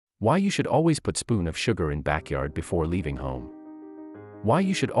Why you should always put spoon of sugar in backyard before leaving home. Why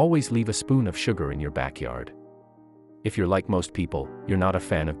you should always leave a spoon of sugar in your backyard. If you're like most people, you're not a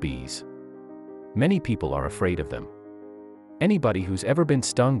fan of bees. Many people are afraid of them. Anybody who's ever been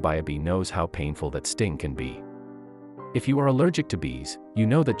stung by a bee knows how painful that sting can be. If you are allergic to bees, you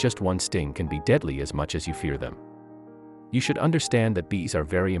know that just one sting can be deadly as much as you fear them. You should understand that bees are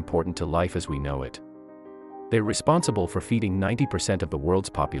very important to life as we know it. They're responsible for feeding 90% of the world's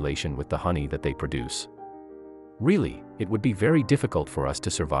population with the honey that they produce. Really, it would be very difficult for us to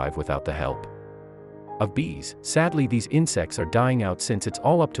survive without the help of bees. Sadly, these insects are dying out since it's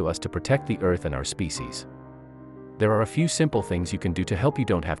all up to us to protect the earth and our species. There are a few simple things you can do to help. You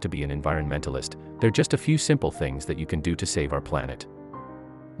don't have to be an environmentalist. They're just a few simple things that you can do to save our planet.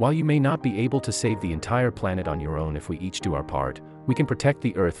 While you may not be able to save the entire planet on your own, if we each do our part, we can protect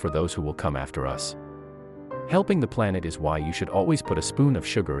the earth for those who will come after us. Helping the planet is why you should always put a spoon of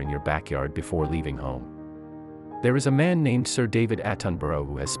sugar in your backyard before leaving home. There is a man named Sir David Attenborough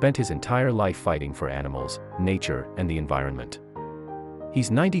who has spent his entire life fighting for animals, nature, and the environment.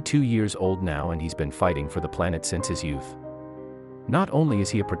 He's 92 years old now, and he's been fighting for the planet since his youth. Not only is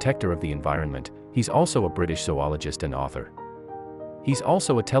he a protector of the environment, he's also a British zoologist and author. He's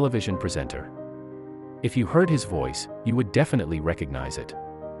also a television presenter. If you heard his voice, you would definitely recognize it.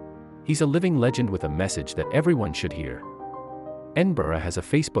 He's a living legend with a message that everyone should hear. Attenborough has a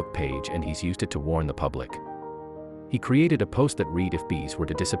Facebook page, and he's used it to warn the public. He created a post that read, if bees were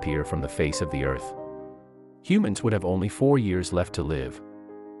to disappear from the face of the earth, humans would have only 4 years left to live.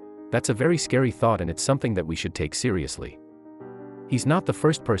 That's a very scary thought, and it's something that we should take seriously. He's not the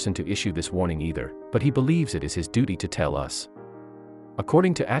first person to issue this warning either, but he believes it is his duty to tell us.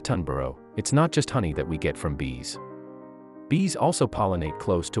 According to Attenborough, it's not just honey that we get from bees. Bees also pollinate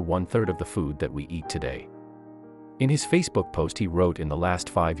close to 1/3 of the food that we eat today. In his Facebook post, he wrote, in the last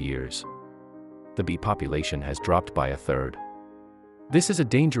 5 years, the bee population has dropped by 1/3. This is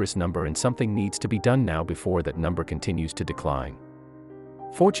a dangerous number, and something needs to be done now before that number continues to decline.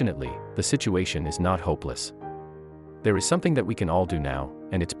 Fortunately, the situation is not hopeless. There is something that we can all do now,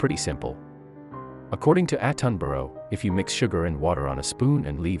 and it's pretty simple. According to Attenborough, if you mix sugar and water on a spoon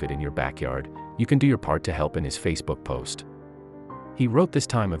and leave it in your backyard, you can do your part to help. In his Facebook post, he wrote, this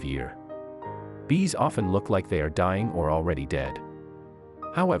time of year, bees often look like they are dying or already dead.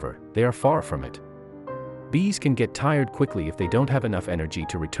 However, they are far from it. Bees can get tired quickly if they don't have enough energy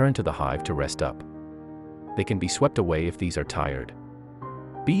to return to the hive to rest up. They can be swept away if these are tired.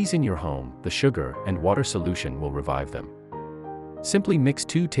 Bees in your home, the sugar and water solution will revive them. Simply mix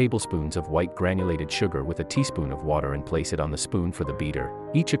 2 tablespoons of white granulated sugar with a teaspoon of water and place it on the spoon for the beater,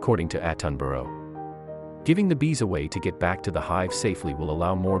 each according to Attenborough. Giving the bees a way to get back to the hive safely will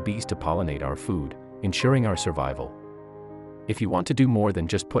allow more bees to pollinate our food, ensuring our survival. If you want to do more than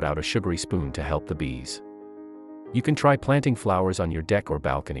just put out a sugary spoon to help the bees, you can try planting flowers on your deck or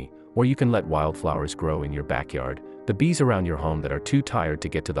balcony, or you can let wildflowers grow in your backyard. The bees around your home that are too tired to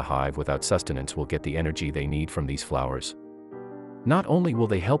get to the hive without sustenance will get the energy they need from these flowers. Not only will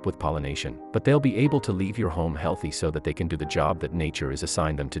they help with pollination, but they'll be able to leave your home healthy so that they can do the job that nature has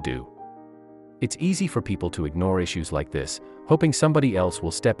assigned them to do. It's easy for people to ignore issues like this, hoping somebody else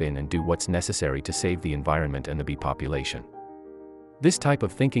will step in and do what's necessary to save the environment and the bee population. This type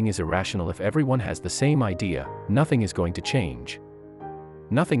of thinking is irrational. If everyone has the same idea, nothing is going to change.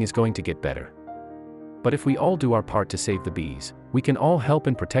 Nothing is going to get better. But if we all do our part to save the bees, we can all help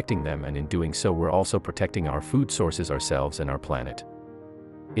in protecting them, and in doing so we're also protecting our food sources, ourselves, and our planet.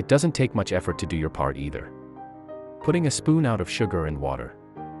 It doesn't take much effort to do your part either. Putting a spoon out of sugar and water.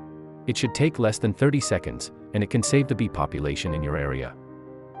 It should take less than 30 seconds, and it can save the bee population in your area.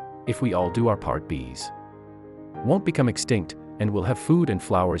 If we all do our part, bees won't become extinct, and we'll have food and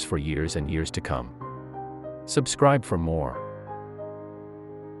flowers for years and years to come. Subscribe for more.